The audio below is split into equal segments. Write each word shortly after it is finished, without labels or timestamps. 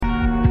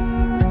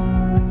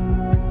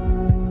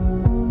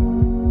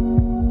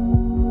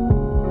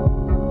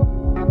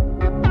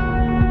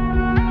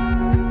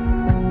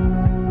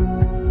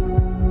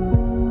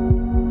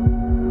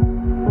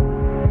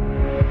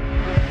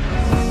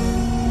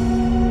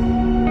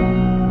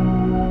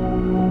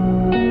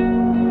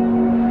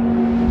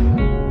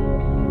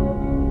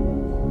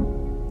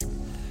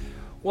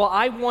Well,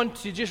 I want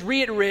to just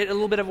reiterate a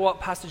little bit of what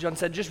Pastor John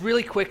said, just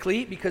really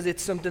quickly, because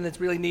it's something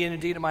that's really near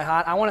and dear to my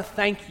heart. I want to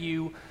thank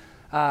you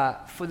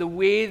for the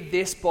way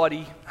this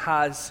body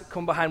has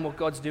come behind what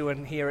God's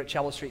doing here at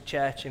Chapel Street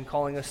Church and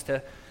calling us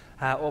to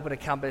open a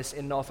campus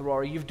in North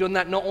Aurora. You've done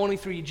that not only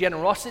through your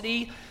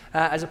generosity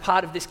as a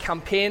part of this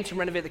campaign to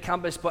renovate the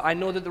campus, but I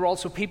know that there are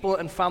also people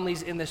and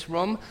families in this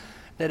room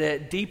that are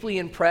deeply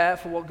in prayer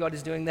for what God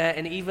is doing there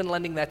and even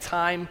lending their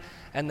time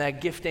and their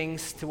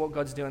giftings to what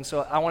God's doing.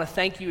 So I want to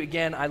thank you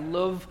again. I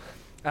love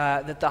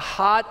that the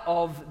heart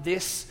of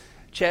this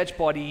church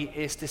body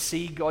is to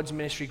see God's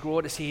ministry grow,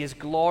 to see His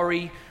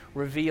glory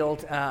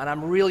revealed, and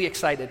I'm really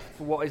excited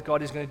for what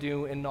God is going to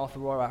do in North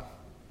Aurora.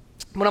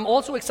 But I'm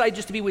also excited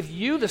just to be with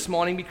you this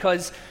morning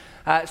because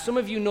some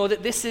of you know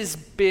that this has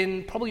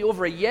been probably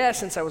over a year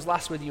since I was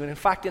last with you, and in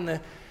fact,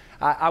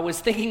 I was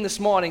thinking this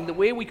morning, the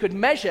way we could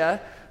measure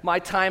my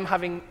time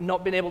having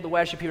not been able to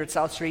worship here at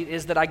South Street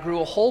is that I grew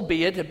a whole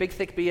beard, a big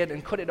thick beard,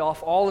 and cut it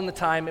off all in the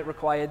time it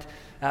required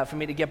for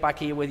me to get back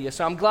here with you.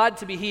 So I'm glad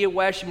to be here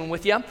worshiping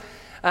with you.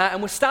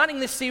 And we're starting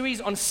this series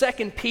on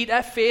 2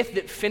 Peter, Faith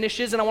That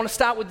Finishes, and I want to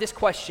start with this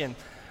question.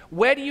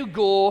 Where do you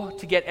go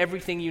to get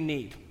everything you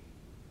need?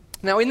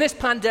 Now, in this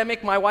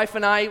pandemic, my wife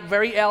and I,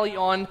 very early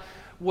on,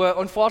 were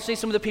unfortunately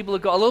some of the people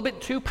that got a little bit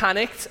too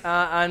panicked,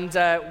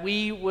 and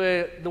we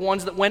were the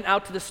ones that went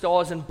out to the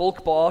stores and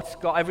bulk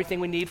bought, got everything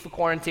we need for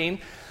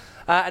quarantine.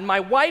 And my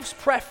wife's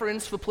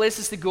preference for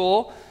places to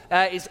go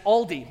is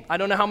Aldi. I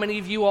don't know how many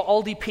of you are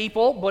Aldi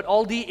people, but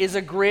Aldi is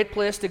a great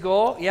place to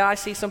go. Yeah, I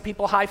see some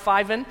people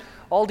high-fiving.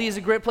 Aldi is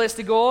a great place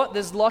to go.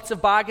 There's lots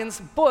of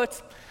bargains,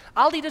 but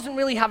Aldi doesn't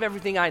really have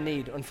everything I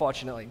need,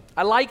 unfortunately.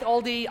 I like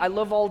Aldi. I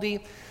love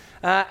Aldi.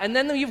 And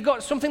then you've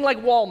got something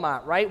like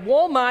Walmart, right?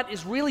 Walmart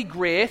is really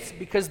great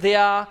because they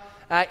are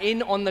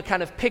in on the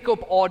kind of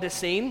pick-up order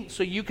scene,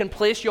 so you can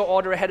place your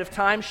order ahead of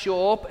time,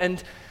 show up,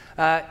 and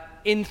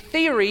in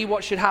theory,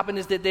 what should happen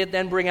is that they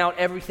then bring out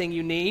everything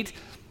you need.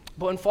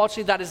 But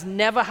unfortunately, that has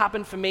never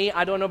happened for me.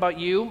 I don't know about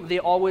you. They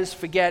always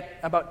forget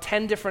about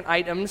 10 different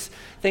items,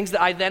 things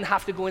that I then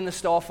have to go in the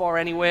store for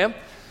anyway.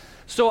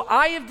 So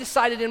I have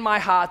decided in my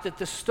heart that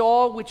the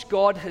store which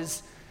God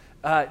has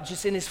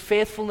just in His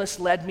faithfulness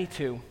led me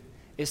to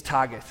is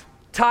Target.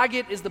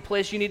 Target is the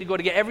place you need to go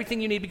to get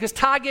everything you need because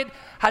Target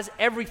has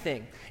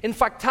everything. In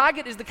fact,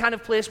 Target is the kind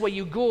of place where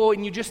you go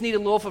and you just need a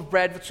loaf of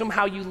bread, but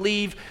somehow you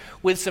leave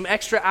with some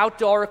extra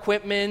outdoor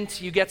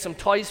equipment, you get some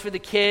toys for the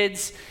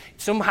kids,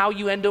 somehow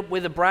you end up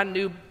with a brand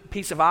new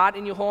piece of art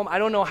in your home. I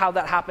don't know how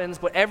that happens,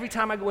 but every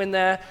time I go in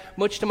there,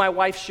 much to my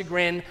wife's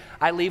chagrin,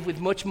 I leave with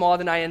much more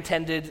than I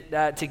intended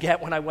to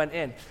get when I went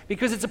in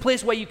because it's a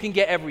place where you can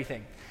get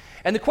everything.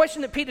 And the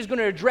question that Peter's going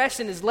to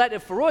address in his letter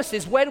for us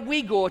is, where do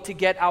we go to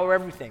get our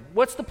everything?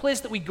 What's the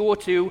place that we go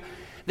to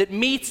that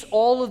meets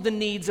all of the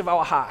needs of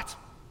our heart?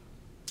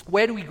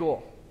 Where do we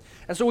go?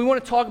 And so we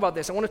want to talk about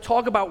this. I want to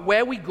talk about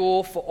where we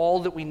go for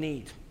all that we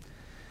need.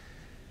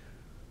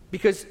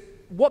 Because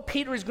what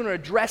Peter is going to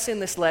address in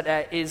this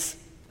letter is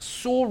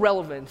so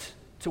relevant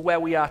to where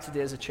we are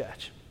today as a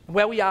church,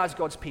 where we are as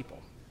God's people.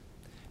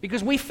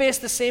 Because we face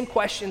the same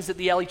questions that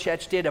the early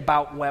church did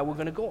about where we're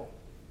going to go.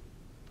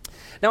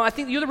 Now, I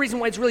think the other reason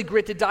why it's really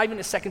great to dive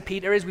into 2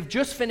 Peter is we've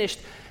just finished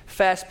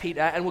 1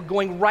 Peter, and we're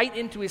going right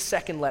into his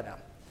second letter.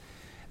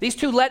 These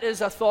two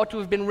letters are thought to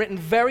have been written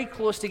very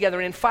close together.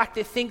 And in fact,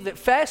 they think that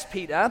 1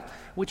 Peter,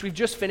 which we've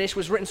just finished,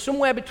 was written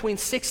somewhere between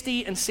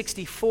 60 and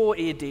 64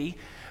 AD,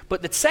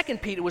 but that 2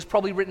 Peter was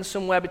probably written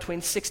somewhere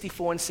between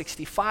 64 and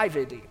 65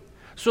 AD.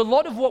 So a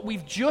lot of what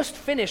we've just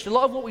finished, a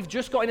lot of what we've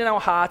just got in our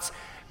hearts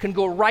can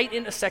go right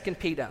into 2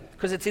 Peter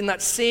because it's in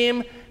that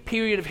same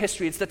period of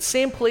history. It's that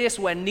same place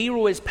where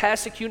Nero is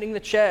persecuting the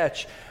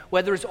church,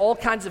 where there's all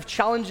kinds of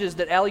challenges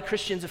that early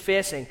Christians are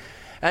facing.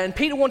 And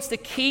Peter wants to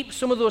keep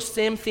some of those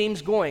same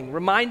themes going,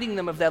 reminding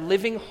them of their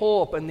living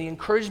hope and the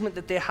encouragement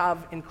that they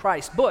have in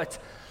Christ. But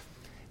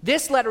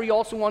this letter, he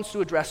also wants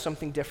to address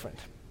something different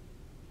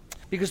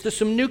because there's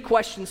some new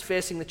questions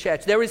facing the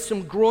church. There is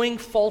some growing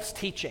false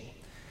teaching.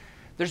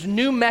 There's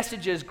new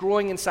messages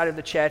growing inside of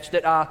the church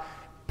that are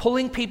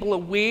pulling people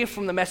away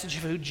from the message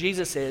of who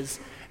Jesus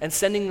is and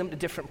sending them to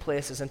different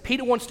places. And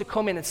Peter wants to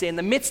come in and say, in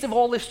the midst of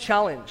all this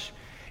challenge,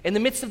 in the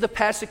midst of the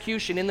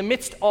persecution, in the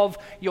midst of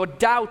your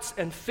doubts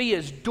and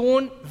fears,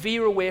 don't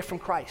veer away from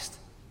Christ.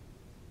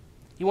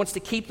 He wants to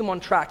keep them on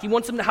track. He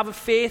wants them to have a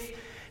faith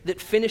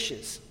that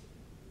finishes.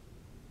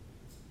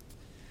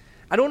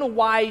 I don't know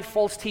why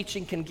false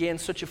teaching can gain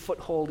such a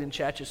foothold in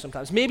churches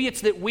sometimes. Maybe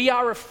it's that we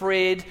are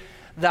afraid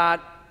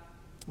that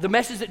the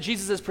message that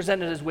Jesus has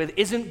presented us with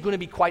isn't going to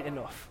be quite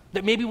enough,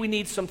 that maybe we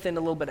need something a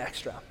little bit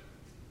extra.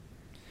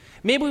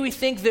 Maybe we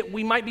think that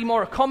we might be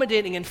more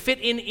accommodating and fit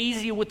in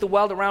easier with the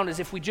world around us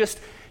if we just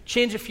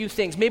change a few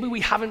things. Maybe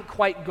we haven't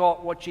quite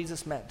got what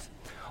Jesus meant.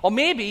 Or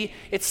maybe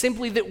it's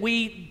simply that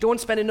we don't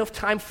spend enough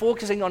time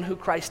focusing on who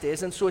Christ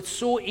is, and so it's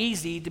so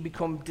easy to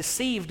become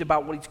deceived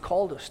about what he's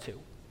called us to.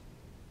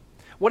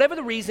 Whatever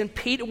the reason,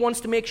 Peter wants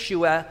to make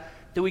sure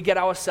that we get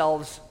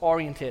ourselves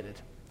orientated,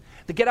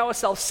 to get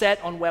ourselves set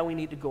on where we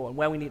need to go and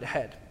where we need to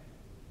head.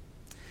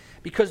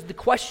 Because the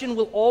question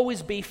will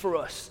always be for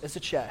us as a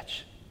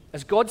church,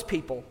 as God's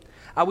people,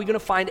 are we going to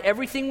find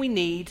everything we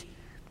need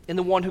in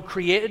the one who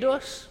created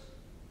us,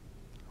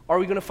 or are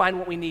we going to find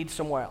what we need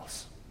somewhere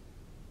else?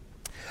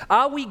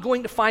 Are we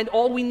going to find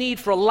all we need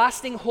for a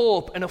lasting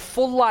hope and a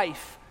full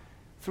life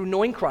through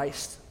knowing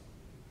Christ,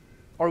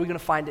 or are we going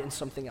to find it in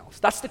something else?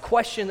 That's the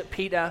question that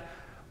Peter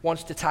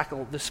wants to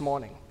tackle this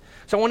morning.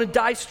 So I want to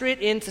dive straight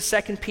into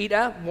 2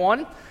 Peter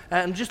 1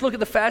 and just look at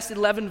the first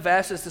 11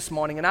 verses this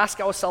morning and ask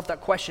ourselves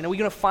that question. Are we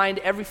going to find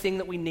everything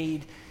that we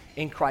need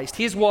in Christ?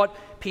 Here's what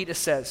Peter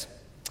says.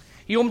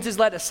 He opens his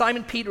letter,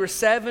 Simon Peter, a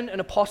servant and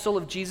apostle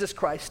of Jesus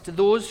Christ, to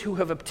those who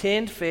have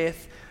obtained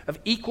faith of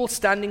equal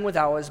standing with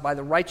ours by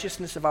the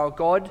righteousness of our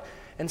God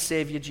and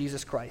Savior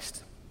Jesus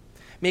Christ.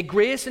 May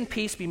grace and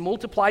peace be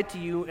multiplied to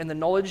you in the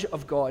knowledge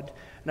of God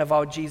and of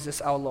our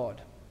Jesus our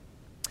Lord.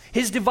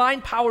 His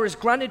divine power has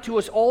granted to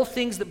us all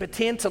things that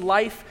pertain to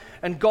life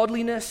and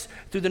godliness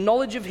through the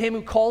knowledge of him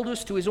who called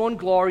us to his own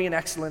glory and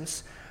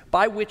excellence,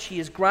 by which he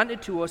has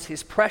granted to us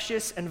his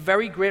precious and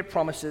very great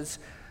promises,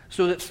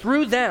 so that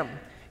through them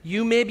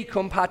you may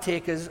become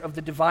partakers of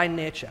the divine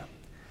nature,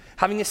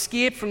 having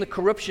escaped from the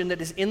corruption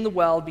that is in the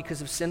world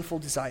because of sinful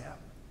desire.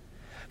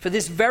 For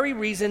this very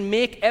reason,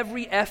 make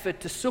every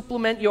effort to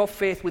supplement your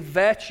faith with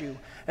virtue,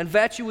 and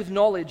virtue with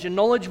knowledge, and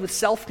knowledge with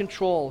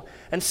self-control,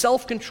 and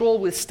self-control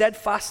with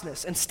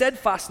steadfastness, and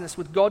steadfastness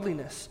with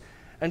godliness,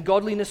 and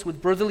godliness with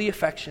brotherly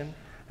affection,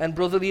 and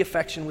brotherly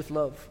affection with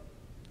love.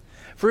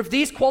 For if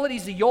these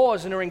qualities are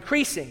yours and are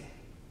increasing,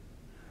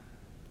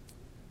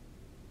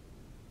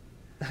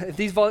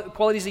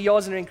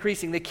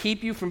 they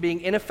keep you from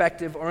being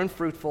ineffective or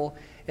unfruitful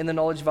in the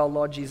knowledge of our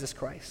Lord Jesus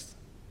Christ.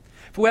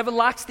 For whoever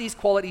lacks these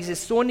qualities is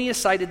so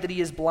nearsighted that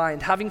he is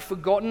blind, having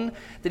forgotten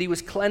that he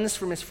was cleansed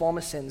from his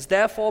former sins.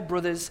 Therefore,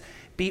 brothers,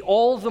 be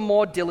all the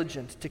more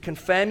diligent to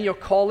confirm your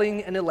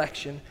calling and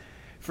election,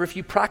 for if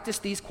you practice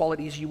these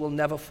qualities, you will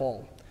never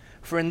fall.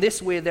 For in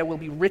this way there will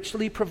be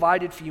richly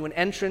provided for you an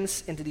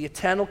entrance into the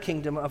eternal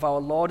kingdom of our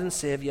Lord and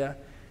Savior,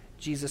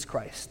 Jesus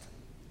Christ.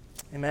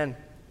 Amen.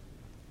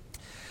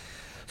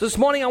 So this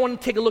morning I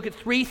want to take a look at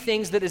three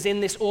things that is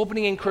in this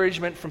opening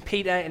encouragement from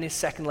Peter in his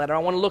second letter. I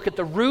want to look at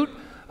the root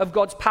of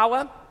God's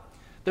power,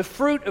 the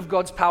fruit of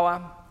God's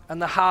power,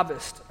 and the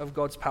harvest of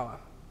God's power.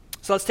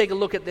 So let's take a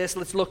look at this.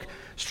 Let's look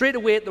straight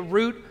away at the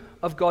root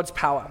of God's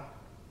power.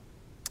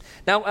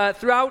 Now,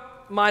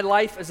 throughout my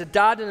life as a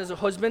dad and as a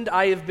husband,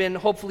 I have been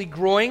hopefully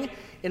growing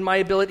in my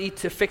ability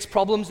to fix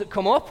problems that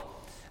come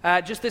up.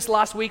 Just this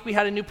last week, we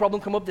had a new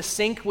problem come up. The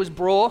sink was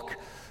broke.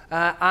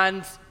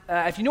 And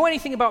if you know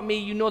anything about me,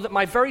 you know that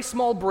my very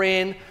small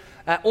brain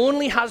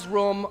only has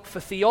room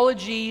for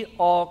theology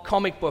or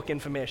comic book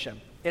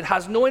information. It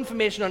has no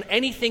information on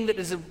anything that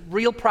is of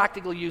real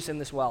practical use in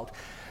this world.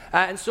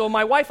 And so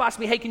my wife asked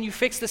me, hey, can you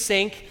fix the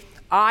sink?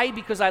 I,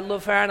 because I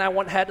love her and I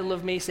want her to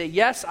love me, say,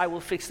 yes, I will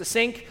fix the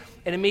sink,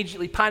 and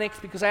immediately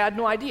panicked because I had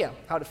no idea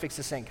how to fix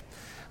the sink.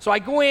 So I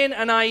go in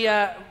and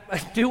I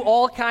do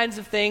all kinds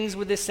of things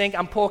with this sink.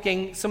 I'm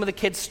poking some of the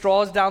kids'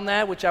 straws down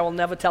there, which I will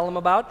never tell them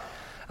about.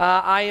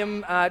 I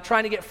am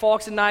trying to get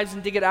forks and knives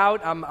and dig it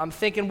out. I'm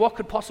thinking, what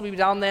could possibly be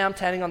down there? I'm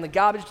turning on the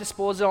garbage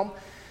disposal.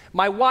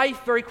 My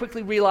wife very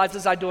quickly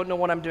realizes I don't know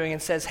what I'm doing and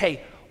says,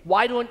 hey,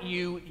 why don't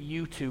you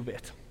YouTube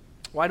it?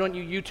 Why don't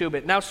you YouTube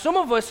it? Now, some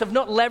of us have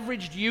not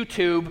leveraged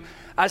YouTube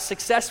as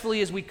successfully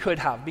as we could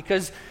have,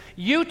 because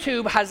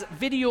YouTube has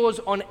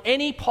videos on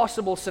any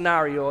possible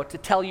scenario to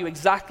tell you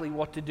exactly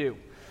what to do.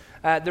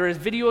 There is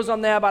videos on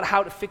there about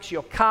how to fix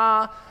your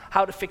car,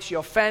 how to fix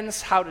your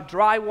fence, how to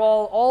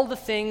drywall, all the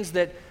things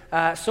that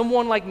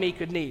someone like me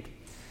could need.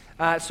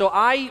 So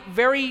I,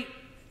 very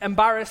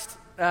embarrassed,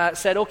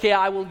 said, okay,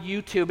 I will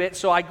YouTube it.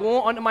 So I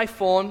go onto my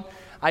phone,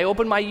 I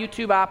open my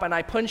YouTube app, and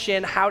I punch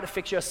in how to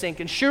fix your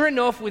sink. And sure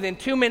enough, within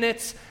 2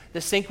 minutes,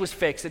 the sink was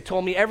fixed. It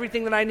told me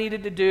everything that I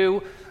needed to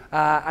do,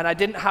 and I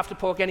didn't have to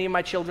poke any of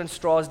my children's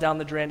straws down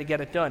the drain to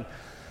get it done.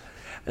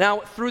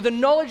 Now, through the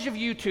knowledge of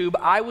YouTube,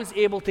 I was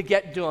able to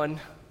get done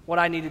what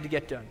I needed to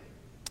get done.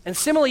 And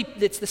similarly,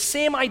 it's the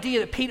same idea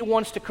that Peter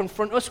wants to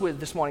confront us with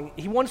this morning.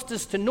 He wants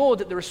us to know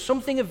that there is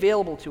something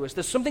available to us.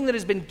 There's something that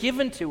has been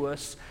given to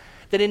us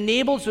that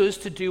enables us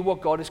to do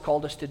what God has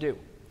called us to do.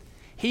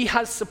 He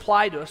has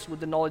supplied us with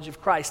the knowledge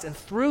of Christ, and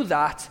through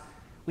that,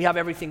 we have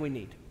everything we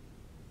need.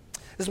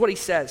 This is what he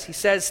says. He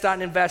says,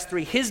 starting in verse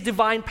 3, his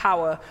divine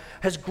power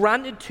has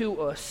granted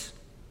to us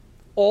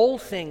all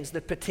things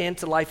that pertain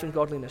to life and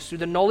godliness, through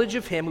the knowledge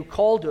of him who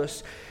called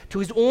us to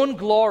his own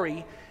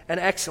glory and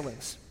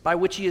excellence, by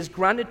which he has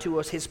granted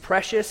to us his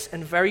precious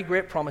and very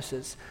great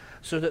promises,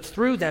 so that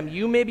through them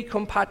you may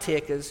become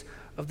partakers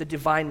of the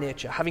divine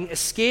nature, having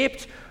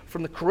escaped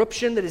from the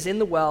corruption that is in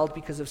the world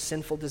because of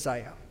sinful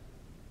desire.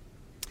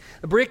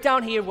 The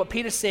breakdown here of what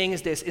Peter's saying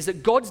is this, is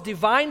that God's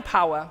divine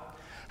power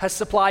has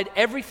supplied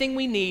everything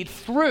we need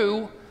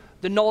through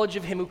the knowledge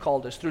of him who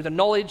called us, through the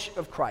knowledge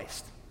of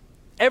Christ.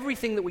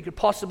 Everything that we could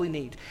possibly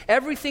need.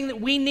 Everything that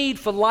we need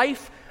for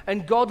life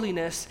and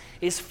godliness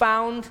is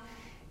found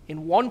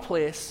in one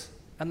place,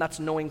 and that's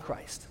knowing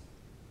Christ.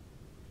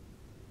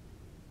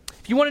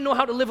 If you want to know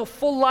how to live a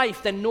full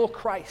life, then know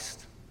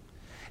Christ.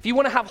 If you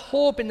want to have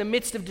hope in the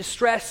midst of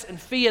distress and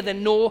fear,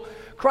 then know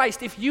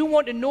Christ. If you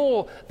want to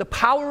know the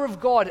power of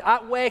God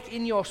at work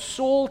in your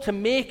soul to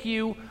make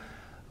you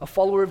a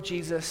follower of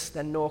Jesus,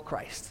 then know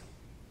Christ.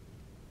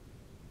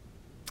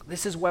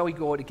 This is where we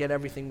go to get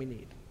everything we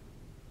need.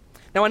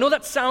 Now, I know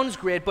that sounds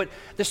great, but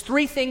there's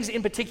three things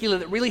in particular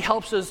that really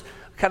helps us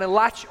kind of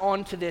latch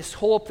on to this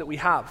hope that we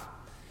have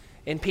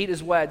in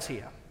Peter's words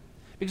here.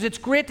 Because it's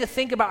great to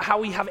think about how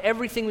we have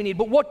everything we need,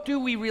 but what do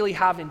we really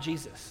have in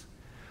Jesus?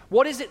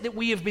 What is it that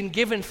we have been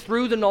given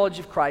through the knowledge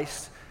of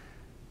Christ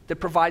that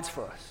provides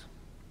for us?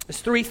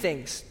 There's three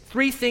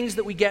things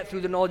that we get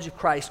through the knowledge of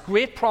Christ: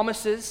 great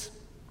promises,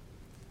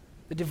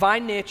 the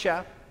divine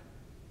nature,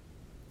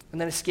 and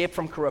then escape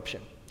from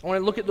corruption. I want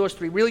to look at those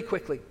three really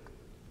quickly.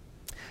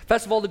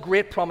 First of all, the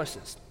great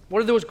promises.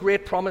 What are those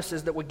great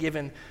promises that were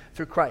given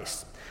through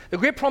Christ? The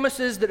great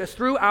promises that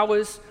are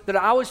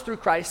ours through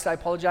Christ,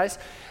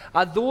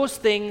 are those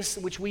things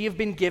which we have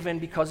been given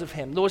because of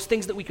him. Those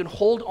things that we can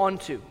hold on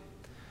to.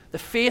 The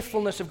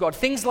faithfulness of God.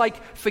 Things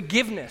like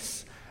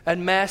forgiveness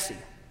and mercy.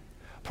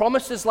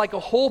 Promises like a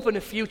hope and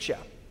a future.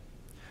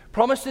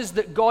 Promises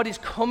that God is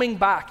coming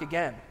back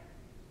again.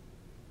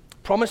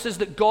 Promises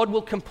that God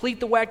will complete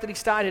the work that he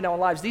started in our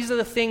lives. These are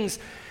the things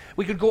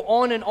we could go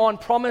on and on.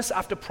 Promise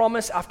after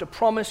promise after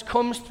promise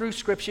comes through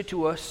Scripture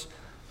to us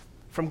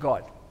from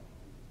God.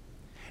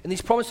 And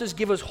these promises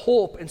give us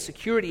hope and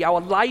security.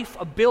 Our life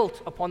are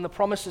built upon the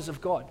promises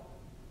of God.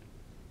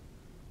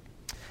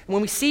 And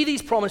when we see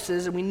these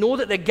promises and we know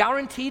that they're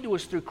guaranteed to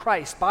us through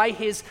Christ by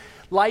his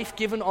life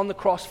given on the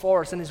cross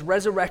for us and his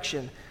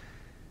resurrection,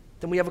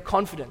 then we have a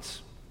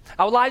confidence.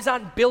 Our lives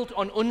aren't built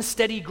on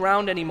unsteady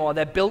ground anymore.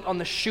 They're built on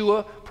the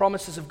sure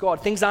promises of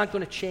God. Things aren't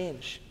going to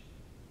change.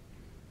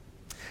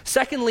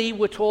 Secondly,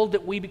 we're told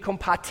that we become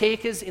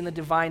partakers in the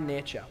divine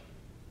nature.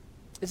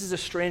 This is a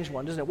strange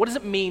one, isn't it? What does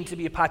it mean to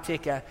be a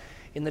partaker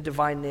in the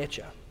divine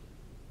nature?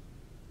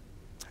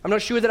 I'm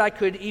not sure that I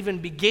could even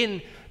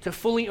begin to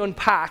fully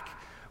unpack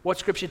what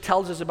Scripture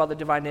tells us about the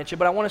divine nature,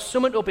 but I want to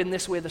sum it up in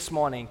this way this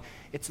morning.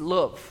 It's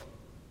love.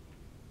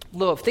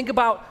 Love. Think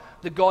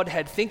about the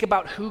Godhead. Think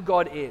about who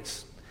God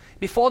is.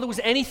 Before there was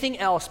anything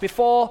else,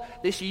 before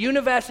this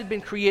universe had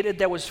been created,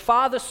 there was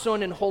Father,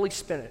 Son, and Holy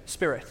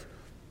Spirit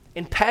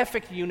in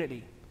perfect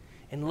unity,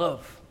 in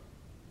love.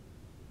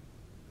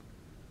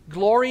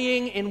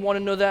 Glorying in one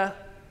another,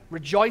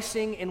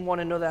 rejoicing in one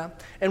another.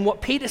 And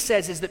what Peter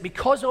says is that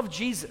because of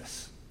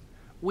Jesus,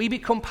 we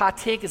become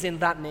partakers in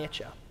that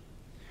nature.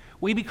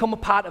 We become a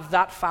part of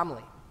that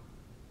family.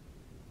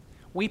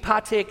 We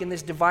partake in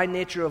this divine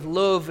nature of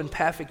love and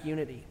perfect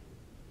unity.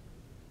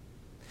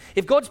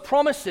 If God's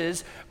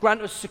promises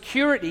grant us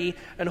security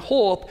and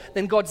hope,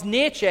 then God's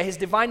nature, his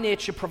divine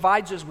nature,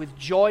 provides us with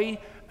joy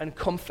and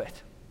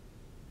comfort.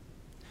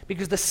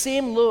 Because the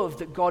same love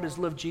that God has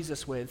loved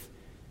Jesus with,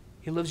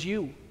 he loves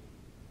you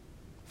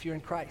if you're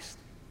in Christ.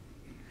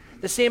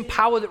 The same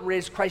power that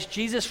raised Christ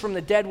Jesus from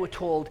the dead, we're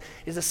told,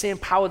 is the same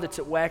power that's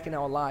at work in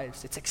our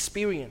lives. It's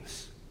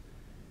experience.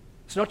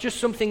 It's not just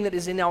something that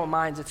is in our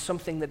minds, it's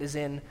something that is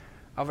in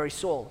our very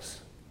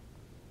souls.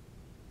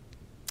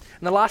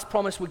 And the last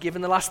promise we're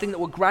given, the last thing that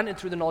we're granted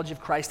through the knowledge of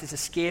Christ, is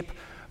escape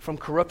from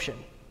corruption.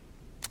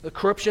 The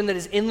corruption that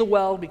is in the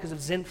world because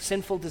of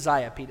sinful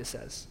desire, Peter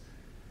says.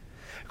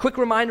 A quick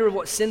reminder of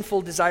what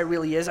sinful desire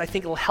really is. I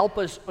think it'll help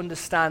us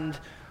understand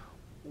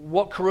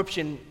what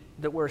corruption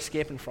that we're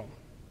escaping from.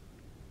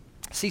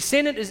 See,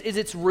 sin is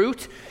its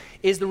root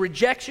is the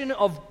rejection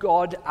of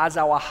God as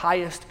our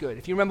highest good.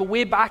 If you remember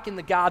way back in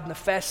the garden, the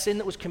first sin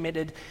that was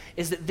committed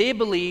is that they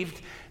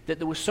believed that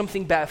there was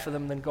something better for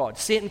them than God.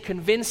 Satan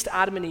convinced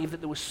Adam and Eve that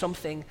there was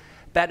something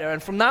better.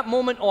 And from that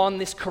moment on,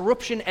 this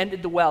corruption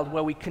entered the world,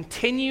 where we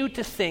continued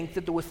to think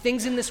that there were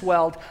things in this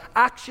world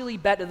actually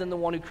better than the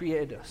one who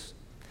created us.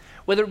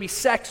 Whether it be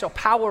sex or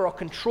power or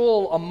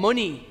control or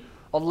money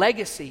or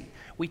legacy,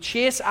 we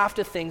chase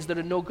after things that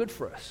are no good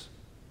for us.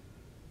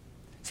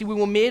 See, we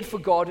were made for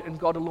God and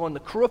God alone. The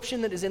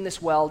corruption that is in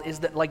this world is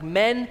that, like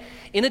men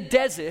in a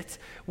desert,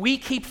 we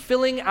keep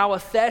filling our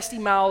thirsty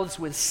mouths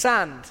with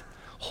sand,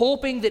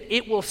 hoping that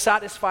it will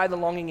satisfy the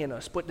longing in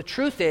us. But the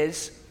truth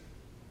is,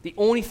 the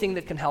only thing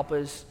that can help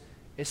us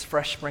is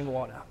fresh spring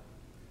water.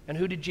 And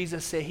who did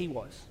Jesus say he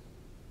was?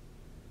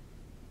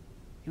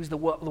 He was the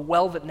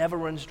well that never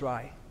runs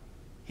dry.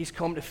 He's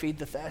come to feed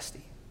the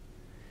thirsty.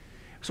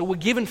 So we're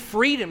given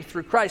freedom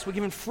through Christ. We're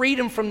given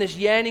freedom from this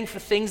yearning for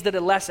things that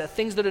are lesser,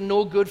 things that are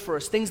no good for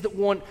us, things that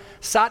won't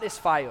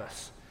satisfy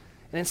us.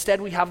 And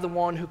instead we have the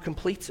one who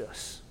completes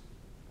us.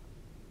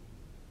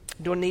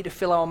 We don't need to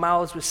fill our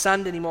mouths with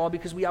sand anymore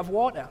because we have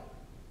water.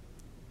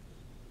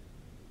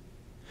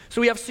 So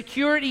we have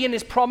security in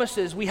his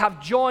promises, we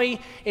have joy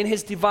in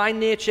his divine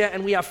nature,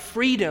 and we have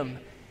freedom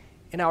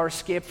in our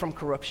escape from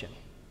corruption.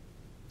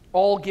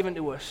 All given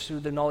to us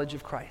through the knowledge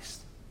of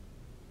Christ.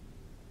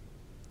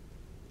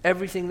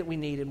 Everything that we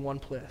need in one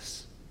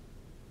place.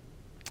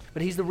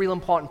 But here's the real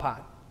important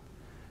part.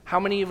 How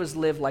many of us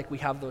live like we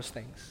have those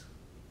things?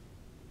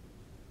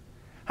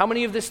 How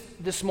many of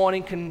this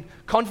morning can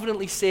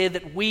confidently say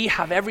that we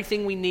have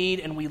everything we need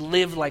and we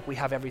live like we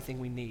have everything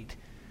we need?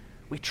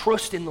 We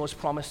trust in those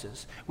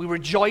promises. We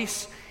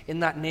rejoice in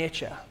that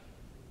nature.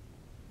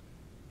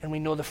 And we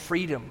know the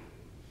freedom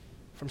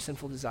from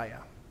sinful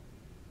desire.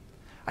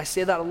 I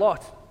say that a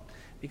lot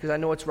because I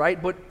know it's right,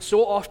 but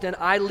so often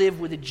I live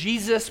with a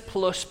Jesus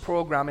plus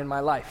program in my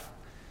life.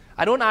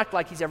 I don't act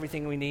like he's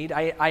everything we need.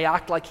 I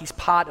act like he's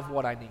part of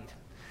what I need.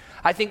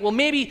 I think, well,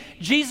 maybe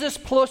Jesus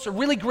plus a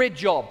really great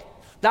job.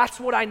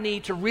 That's what I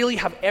need to really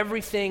have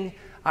everything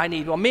I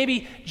need. Or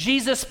maybe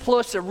Jesus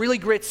plus a really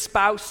great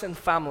spouse and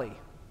family.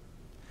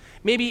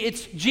 Maybe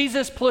it's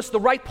Jesus plus the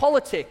right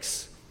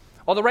politics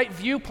or the right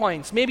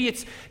viewpoints. Maybe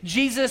it's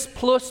Jesus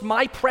plus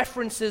my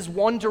preferences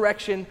one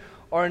direction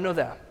or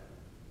another.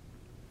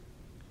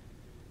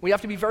 We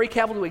have to be very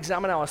careful to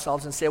examine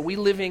ourselves and say, are we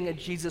living a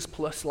Jesus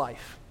plus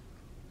life?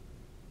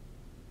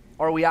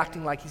 Or are we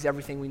acting like he's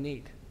everything we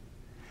need?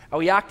 Are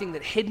we acting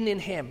that hidden in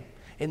him,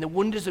 in the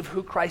wonders of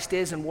who Christ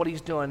is and what he's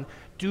done,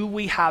 do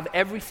we have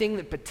everything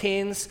that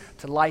pertains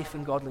to life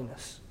and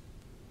godliness?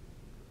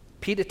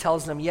 Peter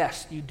tells them,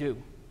 yes, you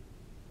do.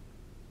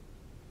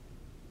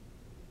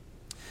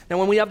 Now,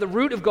 when we have the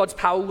root of God's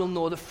power, we'll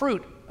know the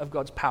fruit of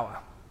God's power.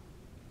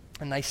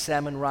 A nice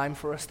sermon rhyme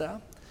for us there.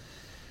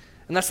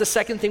 And that's the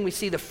second thing we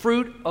see, the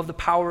fruit of the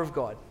power of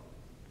God.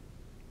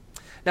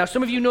 Now,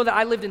 some of you know that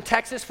I lived in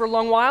Texas for a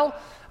long while.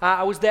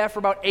 I was there for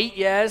about 8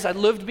 years. I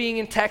loved being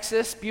in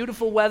Texas.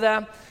 Beautiful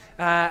weather,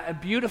 a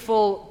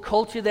beautiful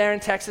culture there in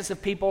Texas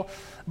of people.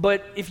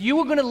 But if you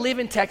were going to live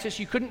in Texas,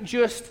 you couldn't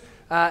just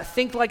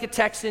think like a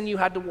Texan. You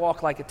had to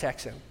walk like a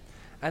Texan.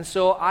 And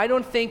so I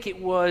don't think it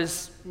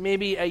was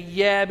maybe a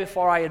year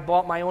before I had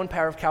bought my own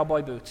pair of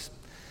cowboy boots.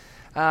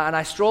 And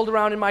I strolled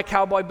around in my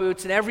cowboy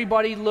boots, and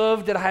everybody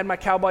loved that I had my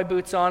cowboy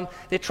boots on.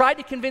 They tried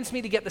to convince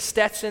me to get the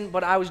Stetson,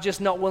 but I was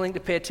just not willing to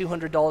pay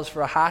 $200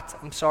 for a hat.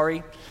 I'm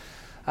sorry.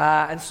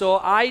 And so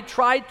I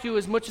tried to,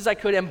 as much as I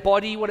could,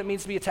 embody what it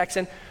means to be a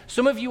Texan.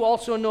 Some of you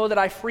also know that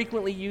I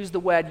frequently use the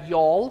word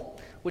y'all,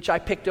 which I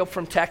picked up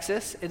from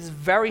Texas. It is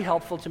very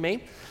helpful to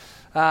me.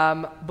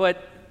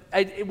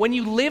 When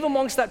you live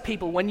amongst that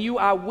people, when you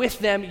are with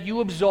them,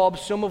 you absorb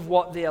some of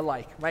what they are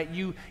like, right?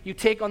 You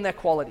take on their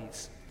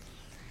qualities.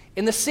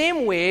 In the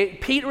same way,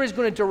 Peter is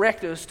going to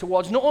direct us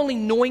towards not only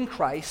knowing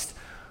Christ,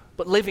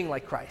 but living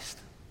like Christ,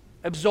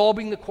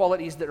 absorbing the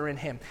qualities that are in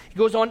him. He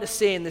goes on to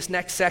say in this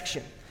next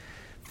section,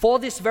 for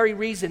this very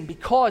reason,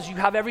 because you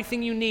have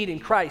everything you need in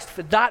Christ,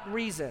 for that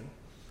reason,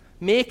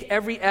 make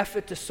every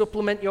effort to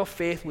supplement your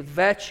faith with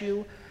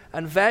virtue,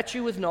 and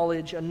virtue with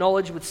knowledge, and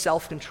knowledge with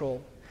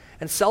self-control,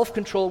 and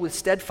self-control with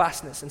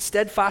steadfastness, and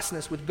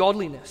steadfastness with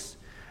godliness,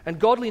 and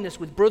godliness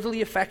with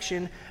brotherly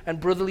affection, and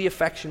brotherly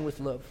affection with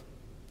love.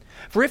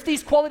 For if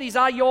these qualities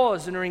are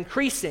yours and are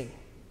increasing,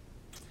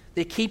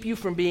 they keep you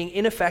from being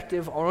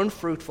ineffective or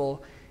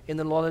unfruitful in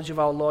the knowledge of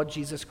our Lord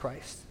Jesus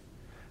Christ.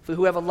 For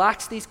whoever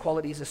lacks these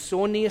qualities is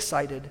so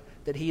nearsighted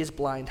that he is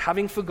blind,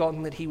 having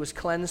forgotten that he was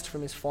cleansed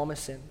from his former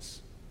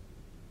sins.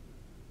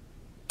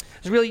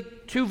 There's really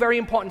two very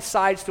important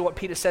sides to what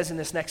Peter says in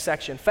this next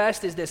section.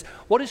 First is this: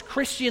 what does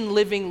Christian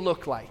living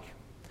look like?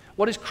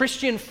 What does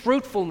Christian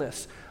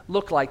fruitfulness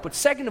look like? But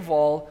second of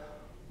all,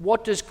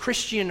 what does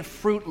Christian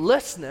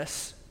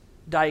fruitlessness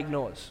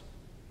diagnose?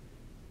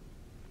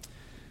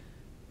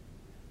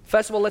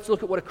 First of all, let's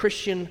look at what a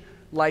Christian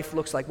life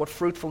looks like, what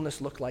fruitfulness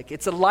looks like.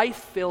 It's a life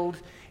filled,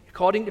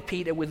 according to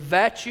Peter, with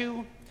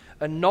virtue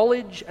and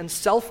knowledge and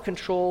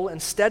self-control and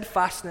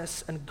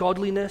steadfastness and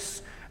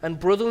godliness and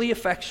brotherly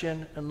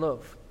affection and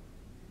love.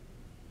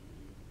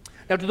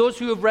 Now, to those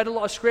who have read a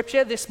lot of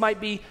Scripture, this might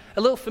be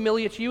a little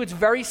familiar to you. It's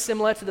very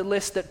similar to the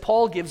list that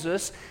Paul gives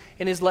us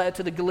in his letter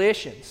to the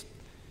Galatians.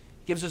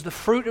 He gives us the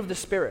fruit of the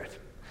Spirit,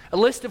 a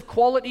list of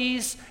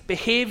qualities,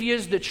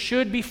 behaviors that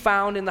should be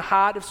found in the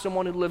heart of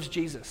someone who loves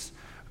Jesus,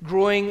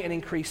 growing and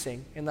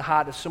increasing in the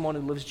heart of someone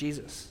who loves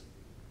Jesus.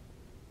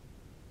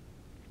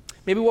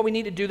 Maybe what we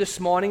need to do this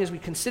morning as we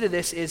consider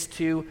this is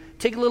to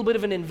take a little bit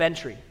of an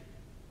inventory.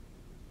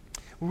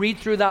 Read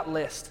through that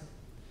list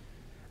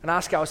and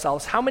ask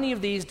ourselves, how many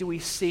of these do we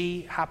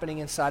see happening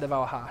inside of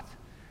our heart?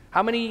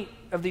 How many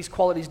of these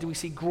qualities do we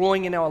see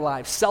growing in our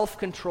lives?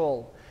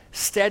 Self-control,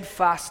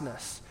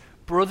 steadfastness,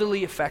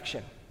 brotherly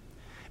affection.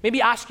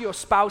 Maybe ask your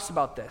spouse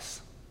about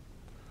this.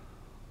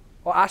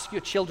 Or ask your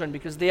children,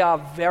 because they are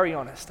very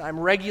honest. I'm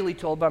regularly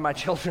told by my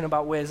children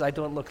about ways I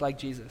don't look like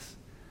Jesus.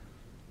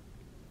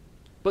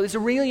 But it's a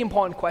really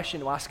important question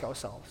to ask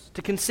ourselves,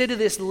 to consider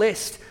this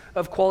list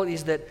of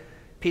qualities that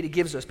Peter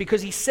gives us,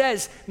 because he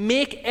says,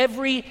 make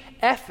every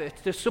effort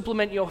to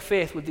supplement your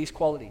faith with these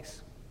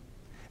qualities.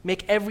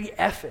 Make every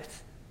effort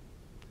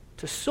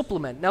to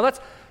supplement. Now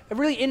that's a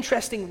really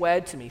interesting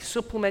word to me,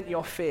 supplement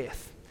your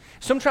faith.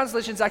 Some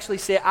translations actually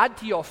say add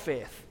to your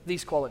faith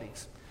these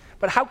qualities.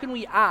 But how can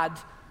we add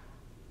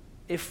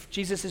if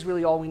Jesus is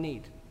really all we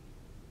need?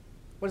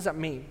 What does that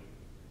mean?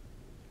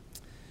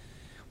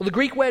 Well, the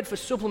Greek word for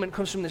supplement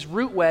comes from this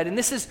root word, and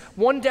this is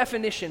one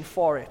definition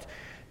for it: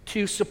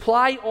 to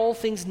supply all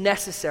things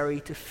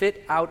necessary to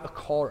fit out a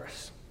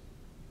chorus.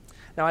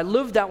 Now, I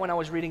loved that when I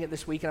was reading it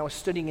this week and I was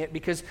studying it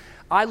because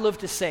I love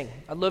to sing.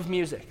 I love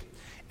music.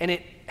 And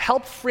it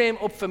helped frame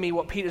up for me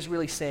what Peter's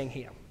really saying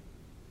here.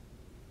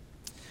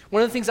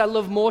 One of the things I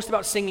love most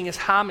about singing is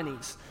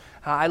harmonies.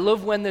 I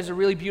love when there's a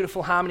really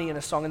beautiful harmony in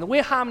a song. And the way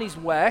harmonies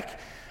work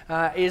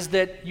is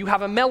that you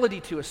have a melody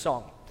to a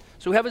song.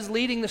 So whoever's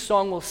leading the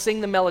song will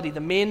sing the melody, the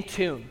main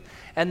tune.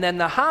 And then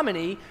the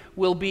harmony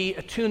will be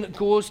a tune that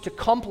goes to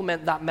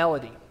complement that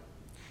melody.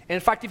 And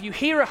in fact, if you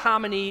hear a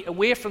harmony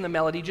away from the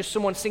melody, just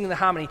someone singing the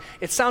harmony,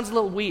 it sounds a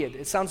little weird.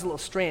 It sounds a little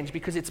strange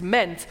because it's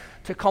meant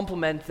to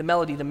complement the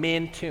melody, the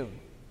main tune.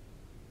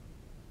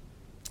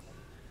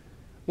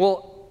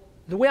 Well,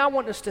 the way I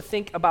want us to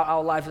think about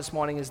our lives this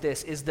morning is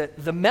this, is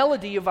that the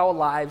melody of our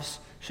lives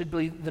should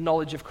be the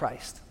knowledge of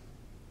Christ.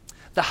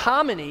 The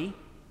harmony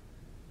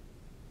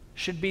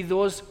should be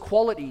those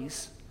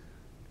qualities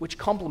which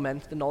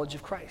complement the knowledge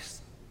of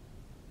Christ.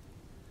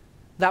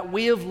 That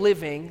way of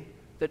living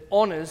that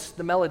honors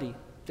the melody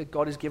that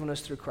God has given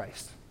us through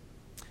Christ.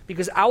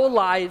 Because our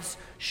lives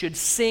should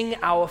sing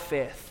our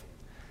faith.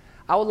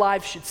 Our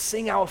lives should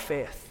sing our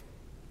faith.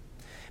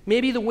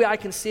 Maybe the way I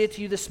can say it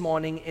to you this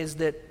morning is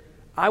that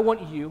I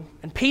want you,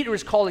 and Peter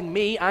is calling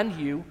me and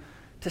you,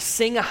 to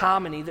sing a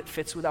harmony that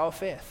fits with our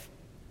faith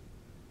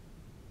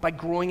by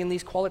growing in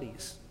these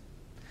qualities.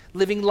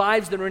 Living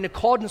lives that are in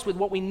accordance with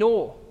what we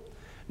know.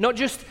 Not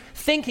just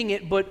thinking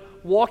it, but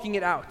walking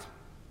it out.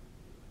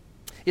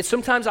 Yet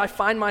sometimes I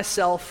find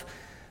myself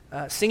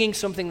singing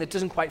something that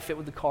doesn't quite fit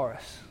with the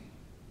chorus.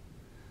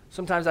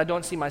 Sometimes I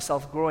don't see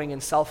myself growing in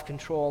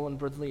self-control and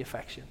brotherly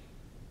affection.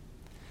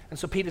 And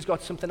so Peter's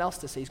got something else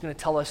to say. He's going to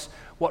tell us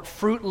what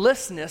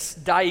fruitlessness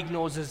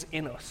diagnoses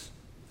in us.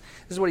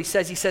 This is what he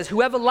says. He says,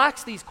 whoever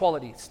lacks these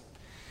qualities,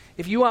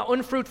 if you are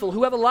unfruitful,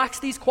 whoever lacks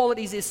these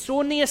qualities is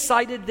so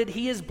nearsighted that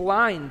he is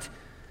blind,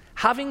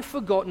 having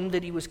forgotten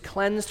that he was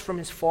cleansed from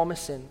his former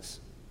sins.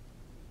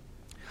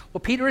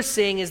 What Peter is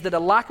saying is that a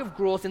lack of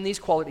growth in these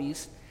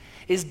qualities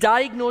is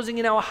diagnosing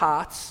in our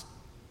hearts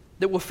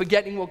that we're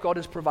forgetting what God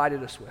has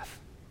provided us with.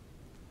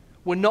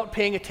 We're not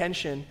paying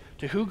attention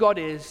to who God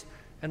is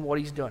and what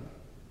he's done.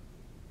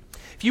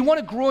 If you want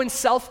to grow in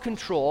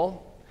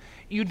self-control,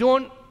 you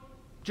don't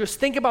just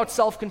think about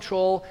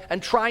self-control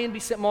and try and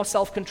be more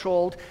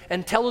self-controlled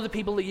and tell other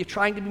people that you're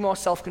trying to be more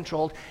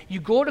self-controlled.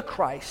 You go to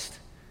Christ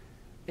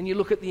and you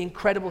look at the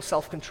incredible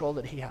self-control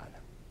that he had.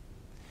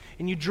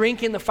 And you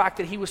drink in the fact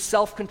that he was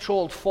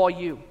self-controlled for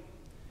you.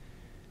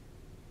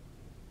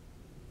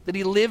 That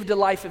he lived a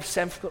life of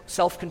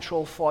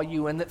self-control for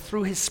you, and that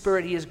through his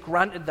Spirit he has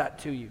granted that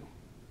to you.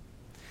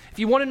 If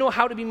you want to know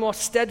how to be more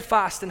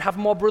steadfast and have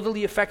more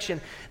brotherly affection,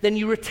 then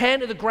you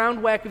return to the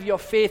groundwork of your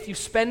faith. You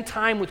spend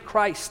time with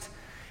Christ.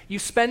 You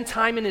spend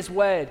time in his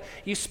word.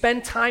 You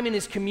spend time in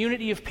his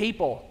community of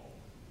people.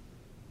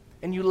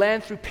 And you learn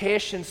through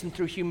patience and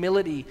through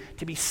humility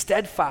to be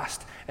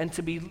steadfast and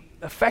to be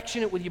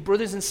affectionate with your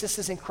brothers and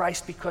sisters in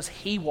Christ because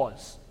he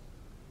was.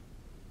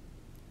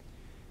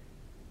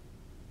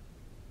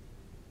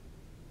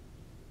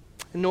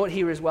 And note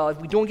here as well,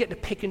 if we don't get to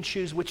pick and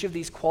choose which of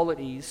these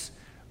qualities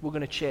we're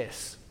going to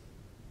chase.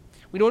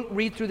 We don't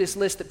read through this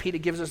list that Peter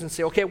gives us and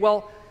say, okay,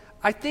 well,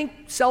 I think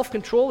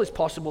self-control is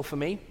possible for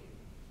me,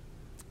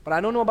 but I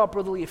don't know about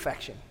brotherly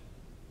affection.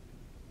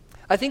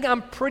 I think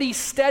I'm pretty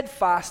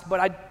steadfast,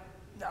 but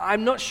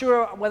I'm not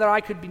sure whether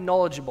I could be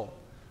knowledgeable.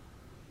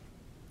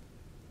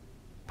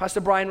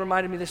 Pastor Brian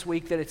reminded me this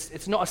week that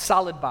it's not a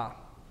salad bar.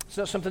 It's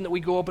not something that we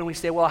go up and we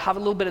say, well, I have a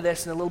little bit of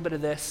this and a little bit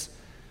of this.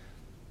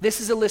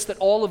 This is a list that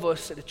all of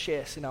us are to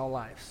chase in our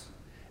lives.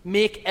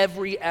 Make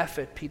every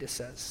effort, Peter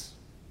says.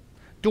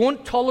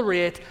 Don't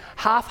tolerate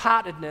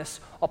half-heartedness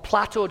or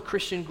plateaued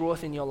Christian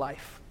growth in your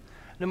life.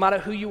 No matter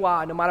who you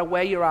are, no matter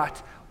where you're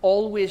at,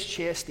 always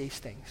chase these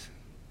things.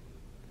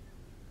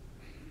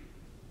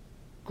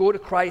 Go to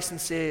Christ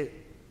and say,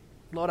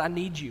 Lord, I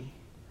need you.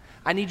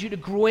 I need you to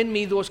grow in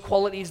me those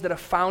qualities that are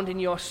found in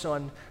your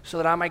Son so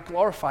that I might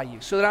glorify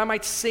you, so that I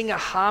might sing a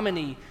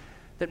harmony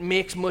that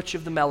makes much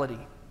of the melody.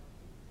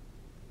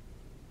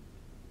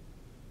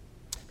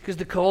 Because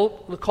the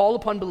call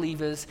upon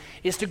believers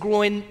is to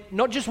grow in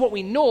not just what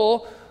we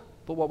know,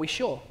 but what we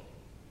show.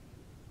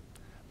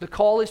 The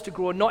call is to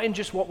grow not in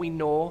just what we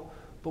know,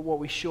 but what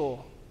we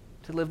show,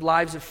 to live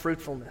lives of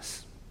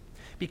fruitfulness.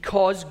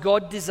 Because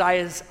God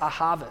desires a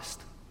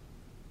harvest.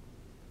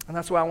 And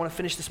that's why I want to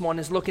finish this morning,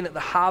 is looking at the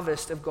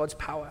harvest of God's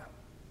power.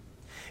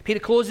 Peter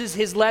closes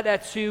his letter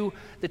to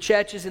the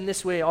churches in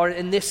this way, or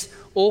in this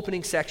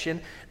opening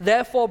section.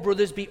 Therefore,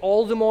 brothers, be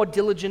all the more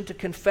diligent to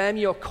confirm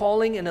your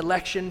calling and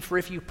election, for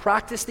if you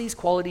practice these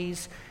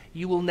qualities,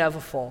 you will never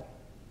fall.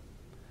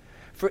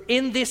 For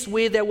in this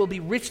way there will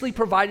be richly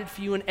provided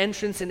for you an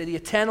entrance into the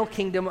eternal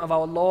kingdom of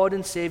our Lord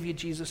and Savior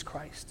Jesus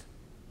Christ.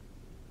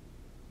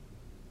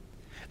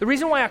 The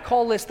reason why I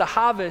call this the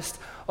harvest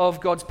of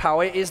God's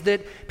power is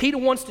that Peter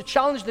wants to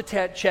challenge the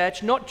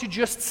church not to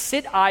just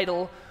sit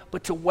idle,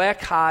 but to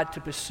work hard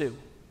to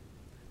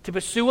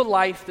pursue a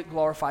life that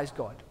glorifies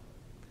God,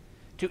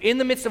 To, in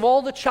the midst of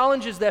all the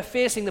challenges they're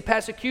facing, the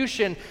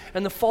persecution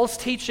and the false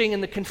teaching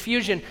and the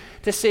confusion,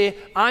 to say,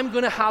 I'm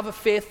going to have a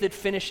faith that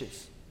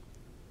finishes.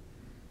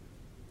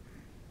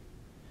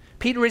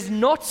 Peter is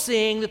not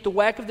saying that the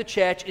work of the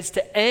church is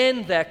to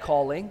earn their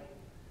calling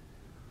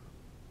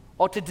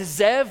or to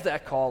deserve their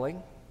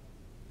calling.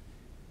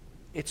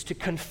 It's to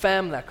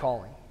confirm their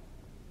calling.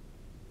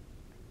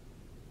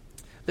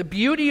 The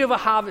beauty of a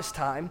harvest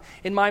time,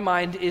 in my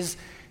mind, is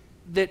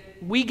that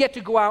we get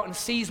to go out and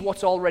seize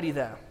what's already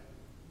there.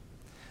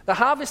 The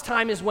harvest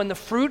time is when the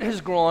fruit has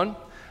grown,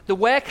 the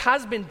work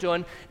has been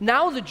done.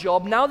 Now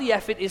the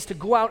effort is to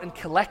go out and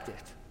collect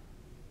it.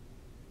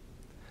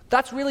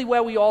 That's really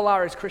where we all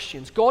are as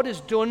Christians. God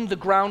has done the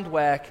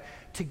groundwork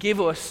to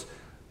give us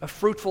a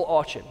fruitful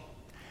orchard,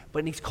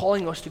 but He's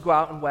calling us to go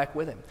out and work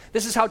with Him.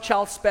 This is how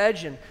Charles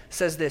Spurgeon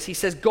says this. He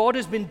says, God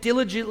has been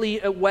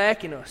diligently at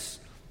work in us.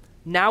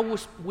 Now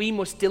we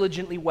must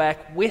diligently work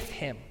with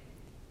Him.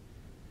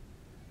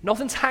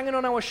 Nothing's hanging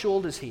on our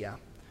shoulders here,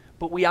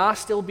 but we are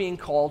still being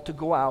called to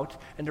go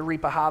out and to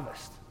reap a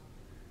harvest,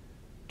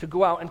 to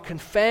go out and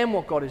confirm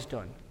what God has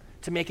done,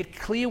 to make it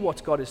clear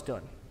what God has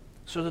done,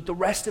 so that the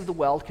rest of the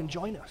world can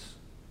join us.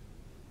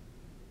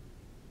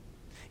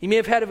 You may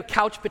have heard of a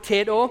couch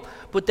potato,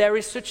 but there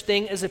is such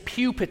thing as a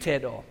pew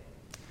potato.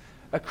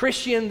 A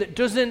Christian that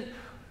doesn't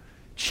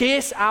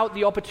chase out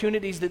the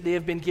opportunities that they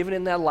have been given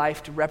in their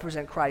life to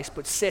represent Christ,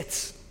 but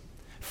sits,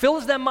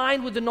 fills their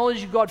mind with the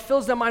knowledge of God,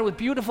 fills their mind with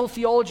beautiful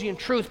theology and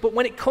truth, but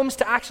when it comes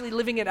to actually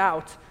living it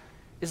out,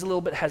 is a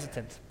little bit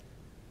hesitant.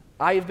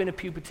 I have been a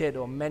pew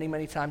potato many,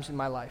 many times in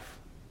my life.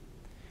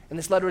 And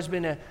this letter has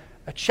been a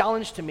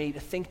challenge to me to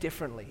think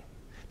differently,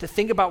 to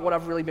think about what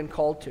I've really been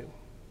called to.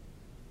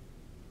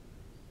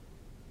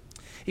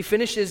 He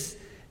finishes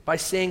by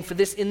saying,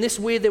 in this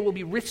way there will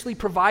be richly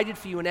provided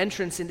for you an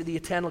entrance into the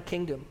eternal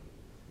kingdom.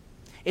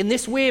 In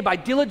this way, by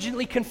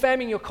diligently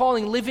confirming your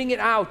calling, living it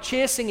out,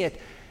 chasing it,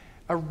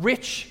 a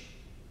rich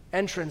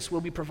entrance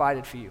will be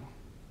provided for you.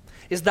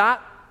 Is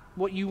that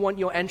what you want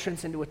your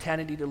entrance into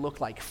eternity to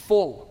look like?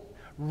 Full,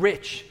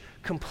 rich,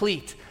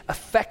 complete,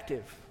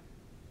 effective.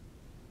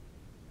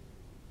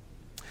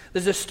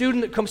 There's a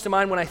student that comes to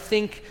mind when I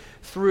think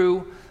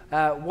through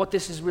what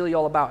this is really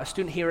all about, a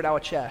student here at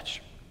our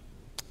church.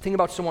 Think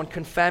about someone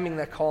confirming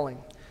their calling.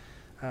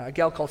 A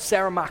gal called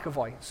Sarah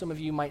McAvoy. Some of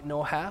you might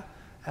know her.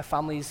 Her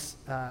family's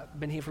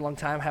been here for a long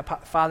time. Her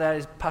father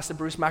is Pastor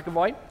Bruce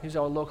McAvoy, who's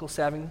our local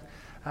serving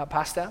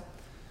pastor.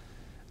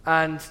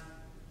 And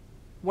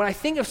when I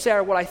think of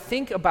Sarah, what I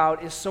think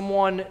about is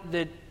someone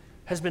that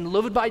has been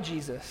loved by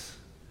Jesus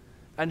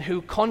and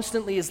who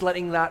constantly is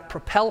letting that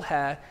propel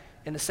her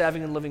into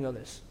serving and loving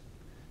others.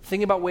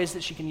 Thinking about ways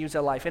that she can use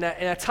her life. In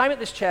a time at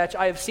this church,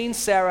 I have seen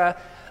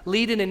Sarah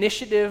lead an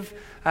initiative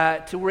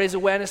to raise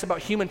awareness about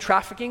human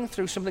trafficking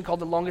through something called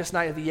the Longest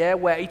Night of the Year,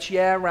 where each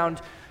year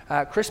around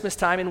Christmas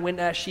time in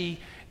winter, she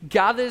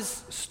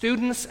gathers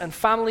students and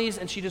families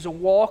and she does a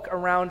walk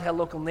around her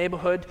local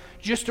neighborhood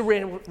just to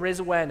raise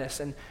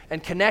awareness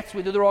and connect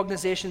with other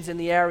organizations in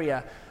the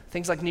area,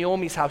 things like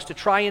Naomi's House, to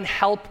try and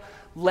help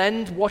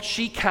lend what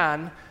she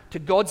can to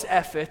God's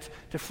effort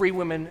to free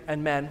women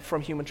and men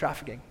from human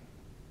trafficking.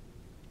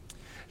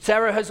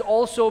 Sarah has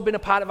also been a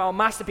part of our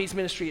Masterpiece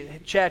ministry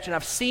at church, and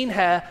I've seen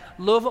her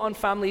love on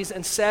families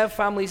and serve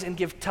families and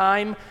give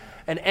time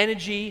and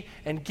energy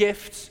and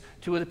gifts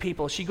to other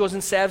people. She goes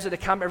and serves at a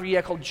camp every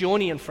year called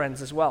Joni and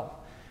Friends as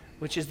well,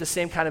 which is the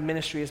same kind of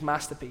ministry as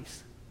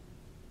Masterpiece.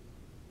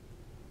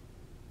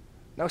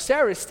 Now,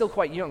 Sarah is still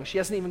quite young. She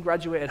hasn't even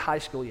graduated high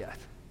school yet.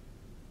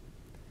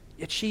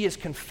 Yet she is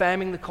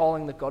confirming the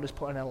calling that God has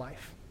put in her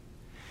life.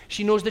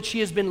 She knows that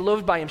she has been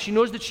loved by Him. She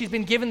knows that she's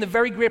been given the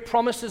very great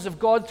promises of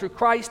God through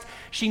Christ.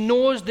 She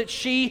knows that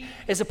she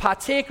is a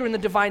partaker in the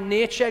divine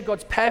nature,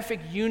 God's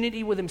perfect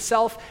unity with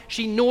Himself.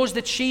 She knows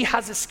that she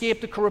has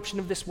escaped the corruption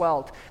of this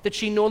world, that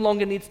she no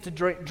longer needs to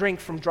drink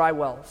from dry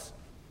wells.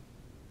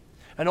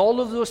 And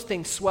all of those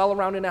things swell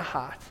around in her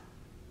heart.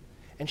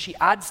 And she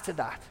adds to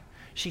that.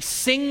 She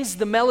sings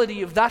the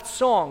melody of that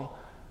song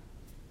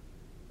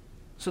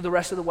so the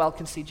rest of the world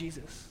can see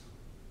Jesus.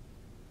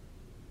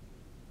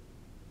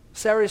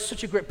 Sarah is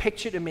such a great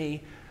picture to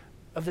me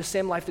of the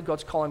same life that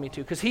God's calling me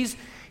to. Because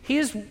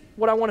here's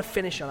what I want to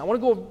finish on. I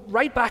want to go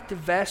right back to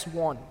verse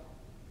 1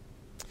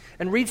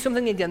 and read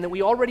something again that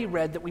we already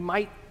read that we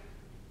might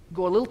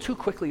go a little too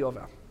quickly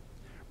over.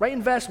 Right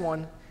in verse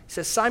 1, it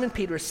says, Simon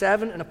Peter, a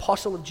servant and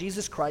apostle of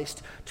Jesus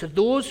Christ, to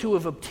those who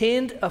have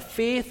obtained a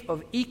faith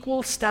of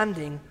equal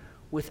standing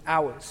with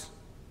ours.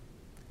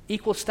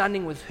 Equal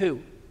standing with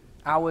who?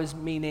 Ours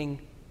meaning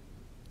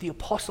the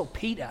apostle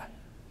Peter.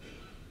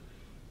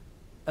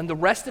 And the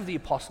rest of the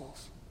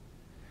apostles.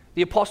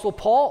 The apostle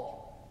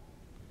Paul.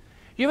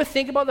 You ever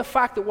think about the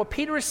fact that what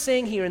Peter is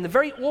saying here in the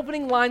very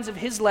opening lines of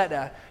his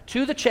letter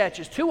to the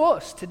churches, to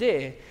us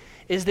today,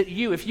 is that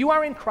you, if you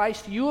are in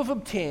Christ, you have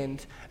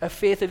obtained a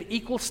faith of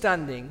equal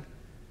standing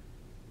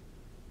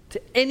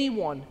to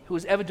anyone who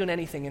has ever done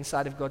anything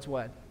inside of God's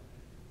word.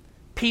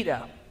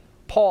 Peter,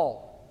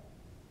 Paul,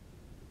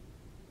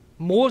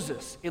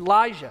 Moses,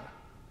 Elijah,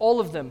 all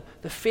of them,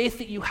 the faith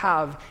that you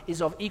have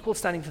is of equal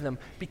standing to them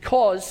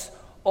because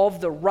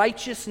of the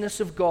righteousness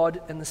of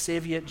God and the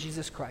Savior,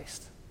 Jesus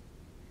Christ.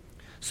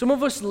 Some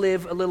of us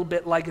live a little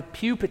bit like a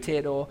pew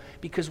potato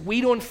because we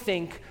don't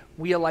think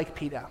we are like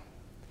Peter,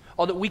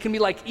 or that we can be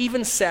like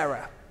even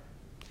Sarah.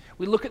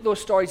 We look at those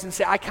stories and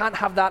say, I can't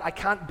have that, I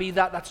can't be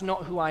that, that's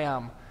not who I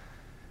am.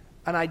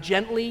 And I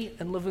gently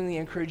and lovingly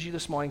encourage you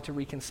this morning to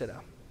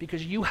reconsider,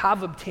 because you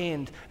have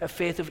obtained a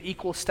faith of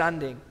equal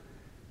standing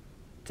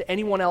to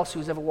anyone else who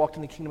has ever walked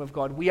in the kingdom of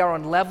God. We are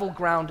on level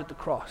ground at the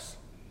cross.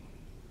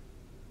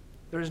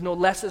 There is no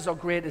lessers or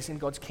greaters in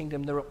God's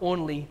kingdom. There are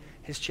only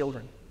his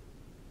children.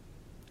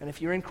 And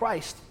if you're in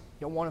Christ,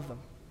 you're one of them.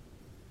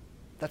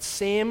 That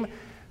same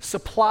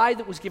supply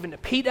that was given to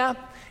Peter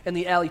and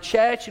the early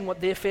church and what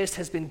they faced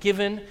has been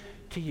given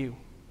to you.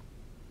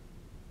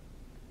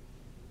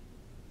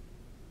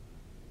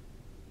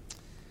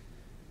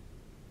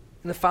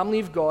 In the family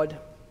of God,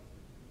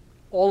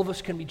 all of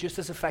us can be just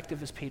as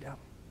effective as Peter.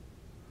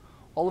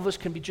 All of us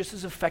can be just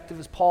as effective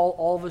as Paul.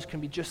 All of us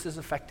can be just as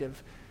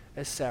effective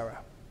as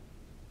Sarah.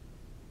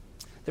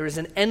 There is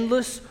an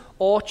endless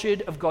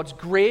orchard of God's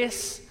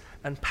grace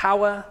and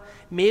power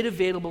made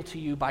available to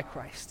you by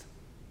Christ.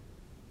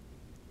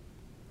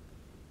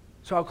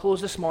 So our close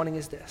this morning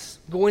is this.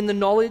 Go in the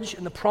knowledge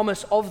and the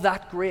promise of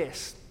that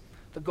grace,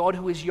 the God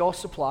who is your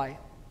supply,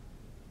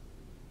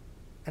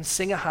 and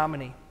sing a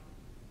harmony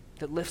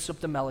that lifts up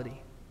the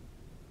melody.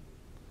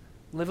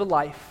 Live a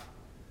life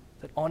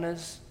that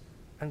honors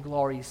and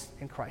glories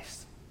in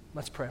Christ.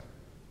 Let's pray.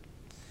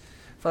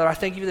 Father, I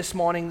thank you this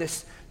morning,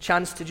 this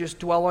chance to just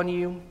dwell on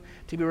you,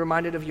 to be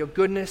reminded of your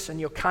goodness and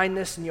your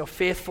kindness and your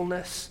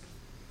faithfulness.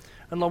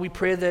 And Lord, we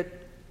pray that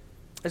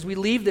as we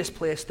leave this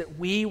place, that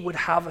we would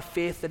have a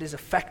faith that is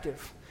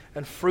effective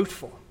and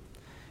fruitful,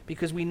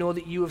 because we know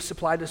that you have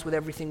supplied us with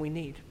everything we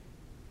need.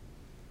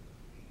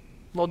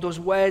 Lord, those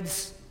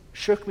words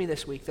shook me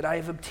this week, that I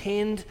have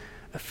obtained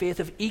a faith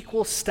of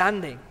equal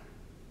standing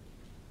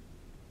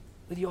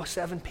with your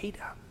servant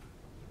Peter,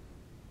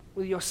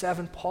 with your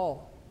servant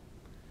Paul,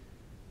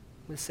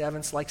 with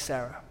servants like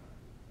Sarah.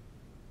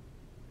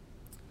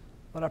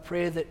 Lord, I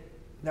pray that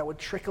that would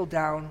trickle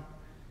down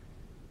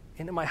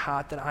into my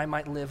heart, that I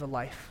might live a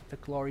life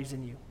that glories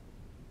in you,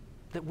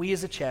 that we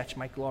as a church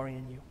might glory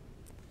in you.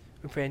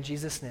 We pray in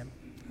Jesus' name.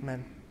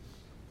 Amen.